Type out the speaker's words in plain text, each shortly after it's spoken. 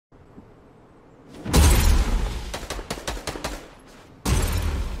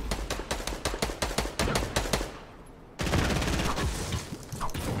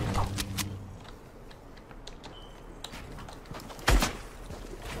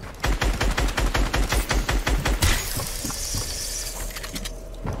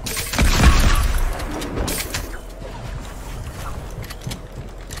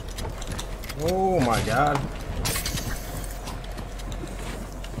my god.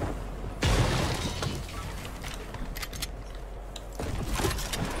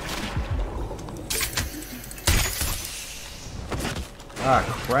 Ah,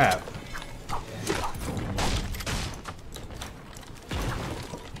 crap.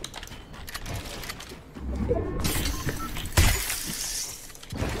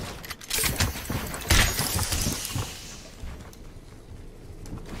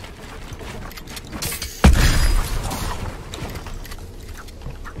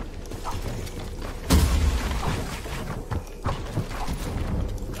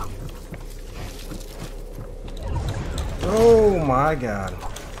 Oh my god.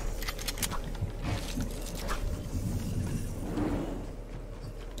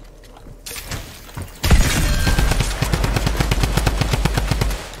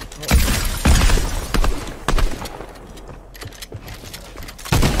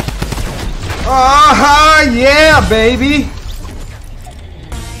 Ah, yeah, baby.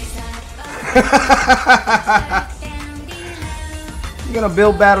 You're gonna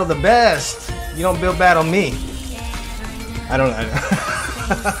build battle the best. You don't build battle me. I don't know.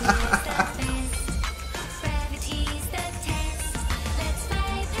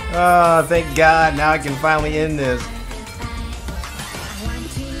 Oh, thank God. Now I can finally end this.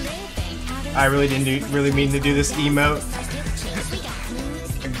 I really didn't really mean to do this emote.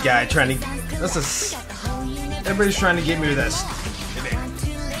 A guy trying to... everybody's trying to get me with that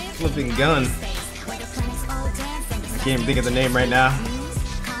flipping gun. I can't even think of the name right now.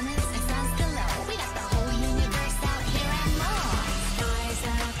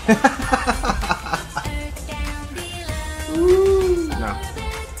 Ooh, no.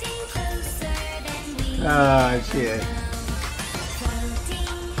 Oh, shit.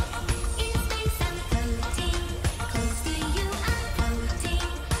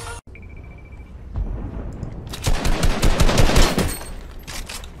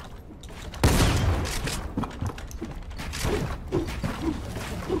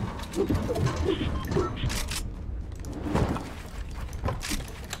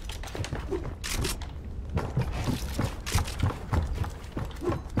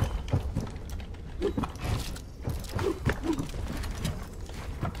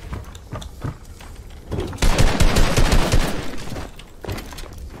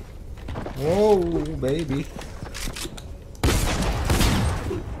 Whoa, baby.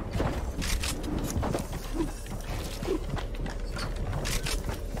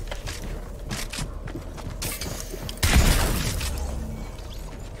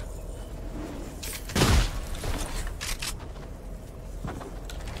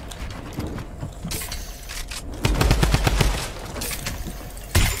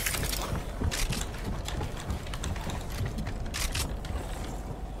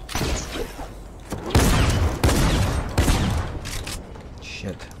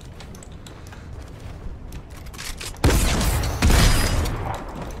 Shit.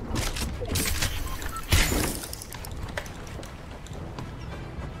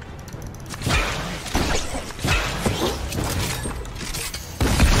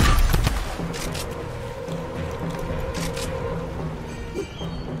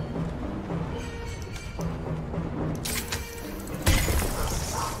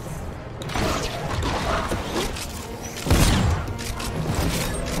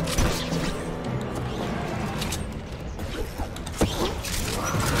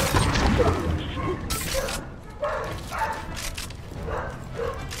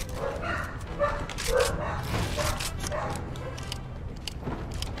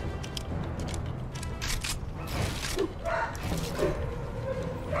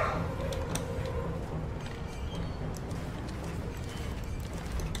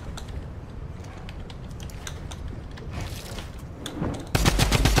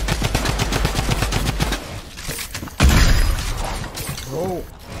 Oh.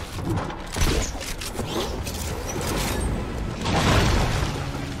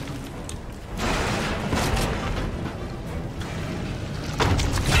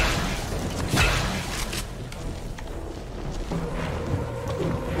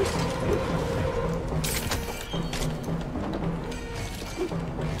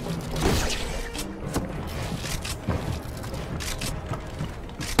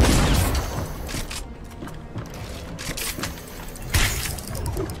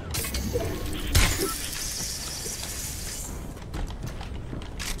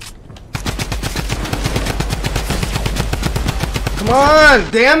 Come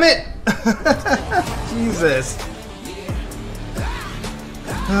on, damn it! Jesus.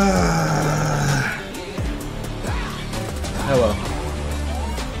 Hello.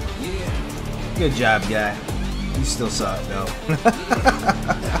 Good job, guy. You still suck, though.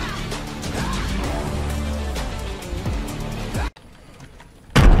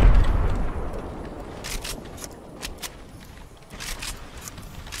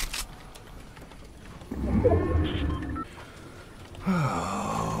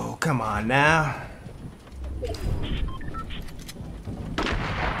 Oh, come on now.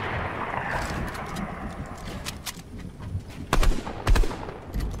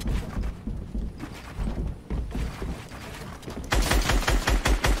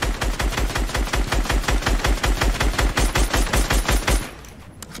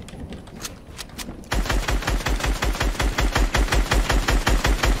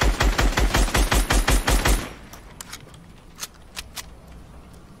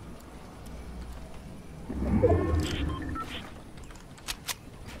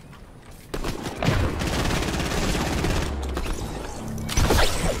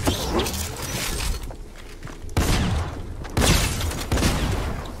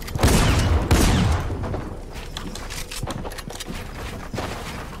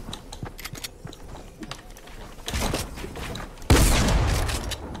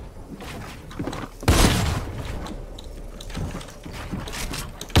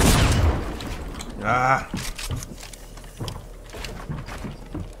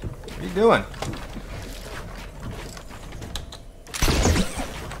 What are you doing?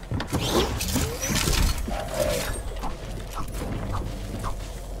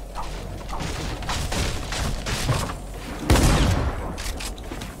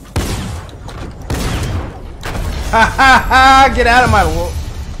 Ha ha ha! Get out of my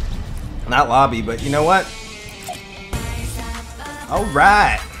not lobby, but you know what? All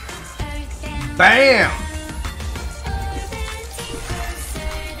right. Bam!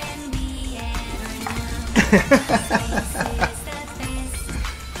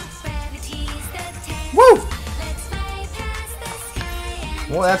 Woo!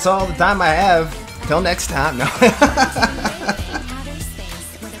 Well, that's all the time I have. Till next time. No.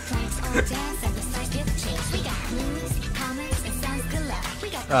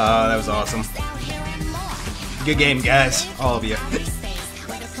 Oh, that was awesome. Good game, guys. All of you.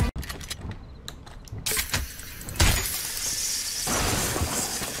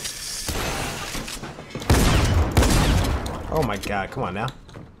 Oh my god, come on now.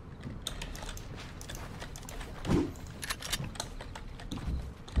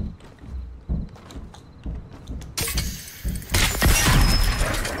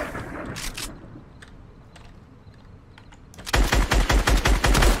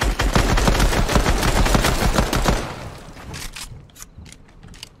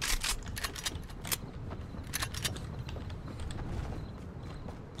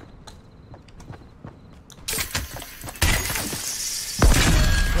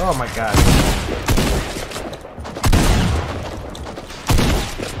 Oh my god.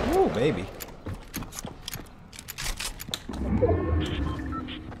 Ooh, baby.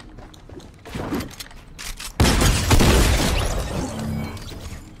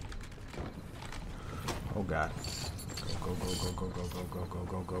 Oh god. Go, go, go, go, go, go, go, go,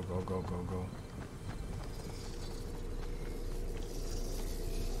 go, go, go, go, go, go.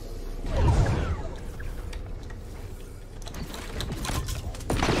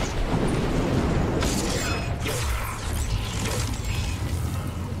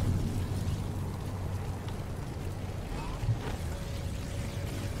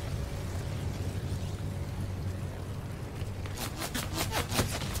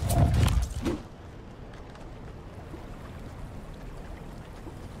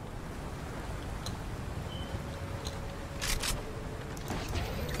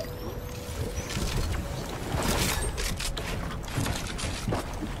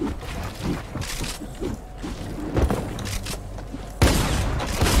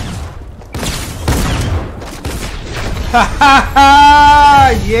 Ha ha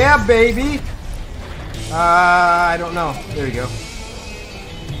ha! Yeah, baby! I don't know. There we go.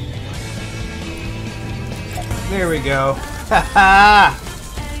 There we go. Ha ha!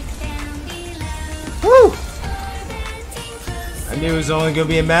 Woo! I knew it was only gonna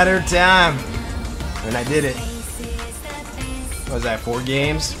be a matter of time. And I did it. What was that, 4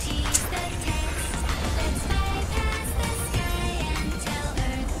 games?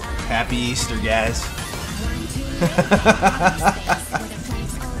 Happy Easter, guys.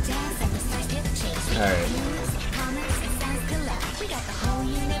 Alright.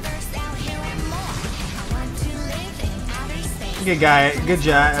 Good guy. Good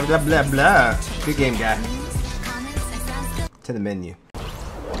job. Blah, blah, blah. Good game, guy. To the menu.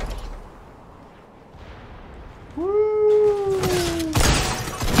 Woo!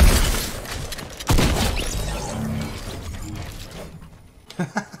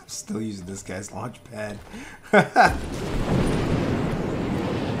 Still using this guy's launch pad.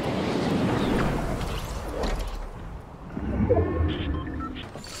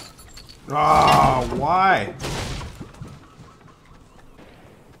 Oh, why?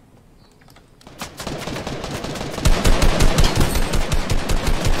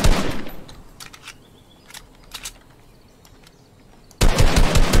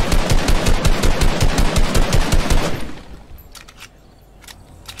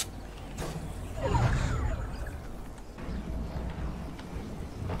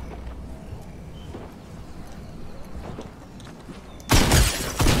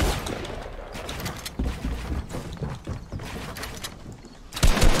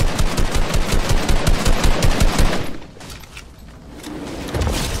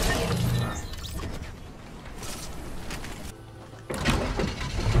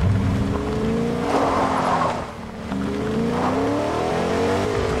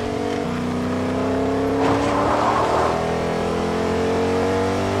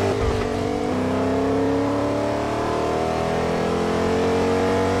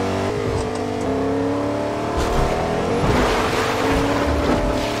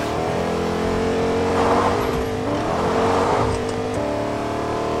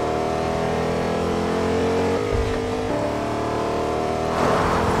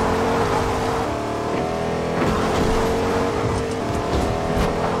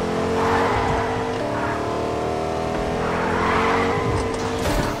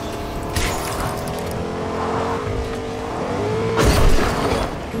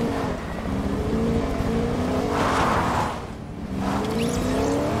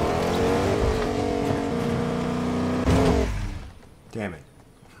 Damn it.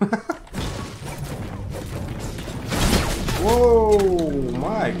 Whoa,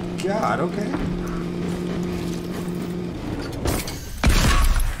 my God, okay.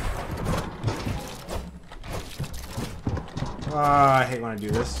 I hate when I do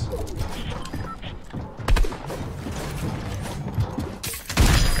this.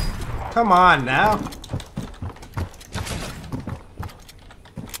 Come on now.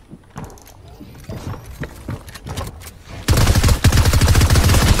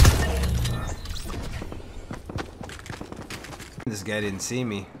 This guy didn't see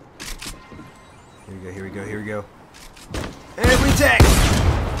me. Here we go, here we go, here we go. And we take!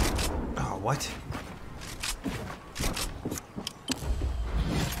 Oh, what?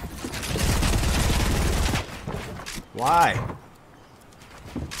 Why?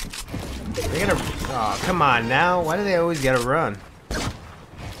 They gotta... Oh, come on now. Why do they always gotta run?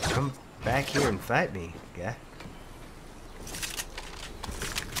 Come back here and fight me, guy.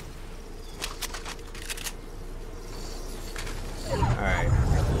 Alright.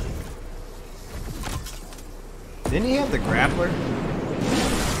 Didn't he have the grappler?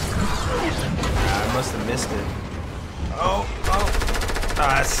 I must have missed it. Oh, oh.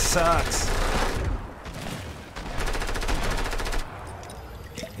 Ah, it sucks.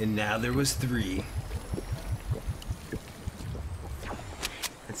 And now there was 3.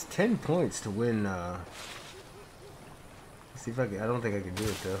 It's 10 points to win, see if I can, I don't think I can do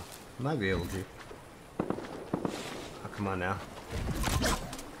it though. Might be able to. Oh, come on now.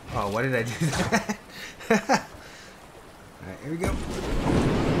 Oh, why did I do that? Alright, here we go.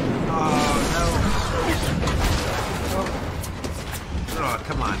 Oh, no. Oh, oh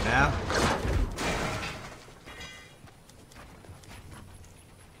come on now.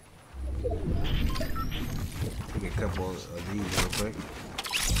 Take a couple of these real quick.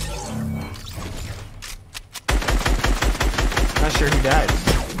 Not sure who died.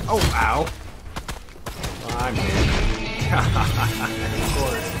 Oh, ow. Well, I'm dead. Of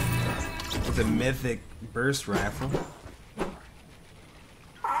course. It's a mythic burst rifle.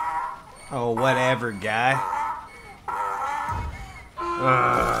 Oh, whatever, guy.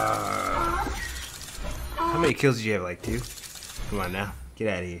 How many kills did you have? Like 2? Come on now. Get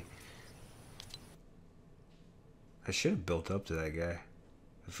out of here. I should have built up to that guy.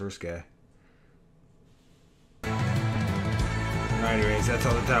 The first guy. Anyways, that's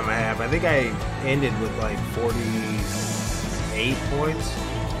all the time I have. I think I ended with like 48 points.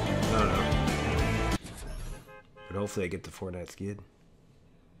 I don't know. But hopefully I get the Fortnite skid.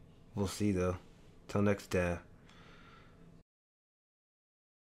 We'll see though. Till next time.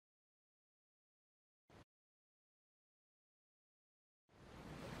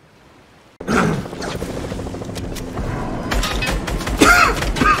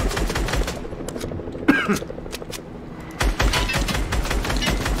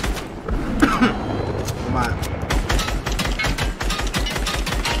 Come on.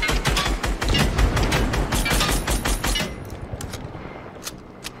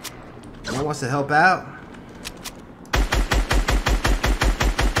 Anyone wants to help out?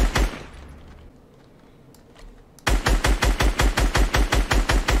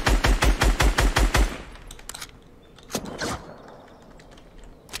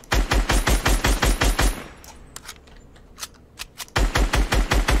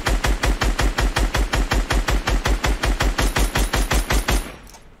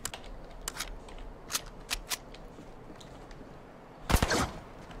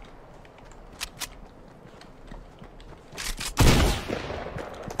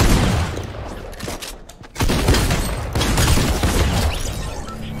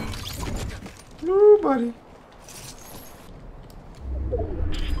 Buddy.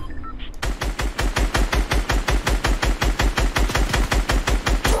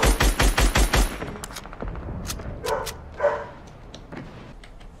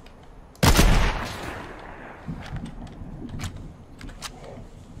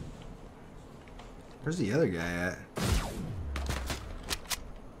 Where's the other guy at?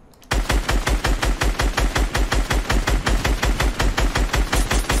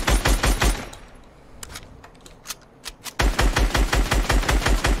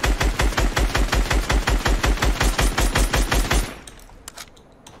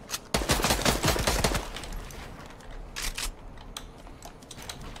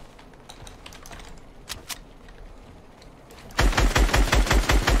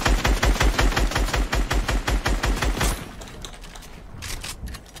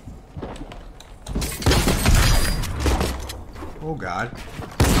 Oh God.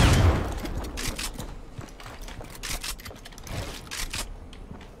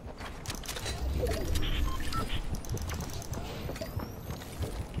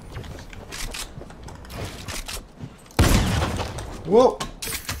 Whoa.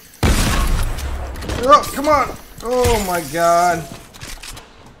 Oh, come on. Oh my God.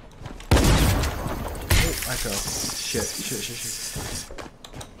 Oh, I fell. Shit.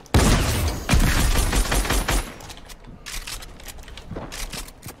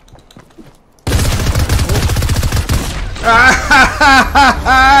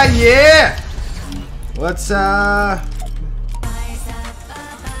 Yeah! Let's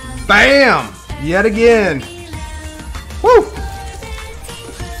bam! Yet again. Woo!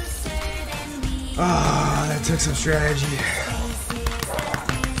 Ah, that took some strategy.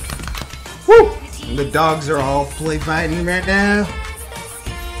 Woo! The dogs are all play fighting right now.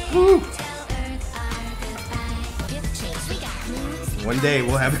 Woo! One day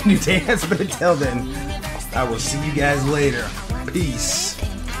we'll have a new dance, but until then, I will see you guys later. Peace.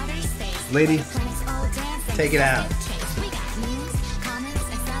 Lady, take it out.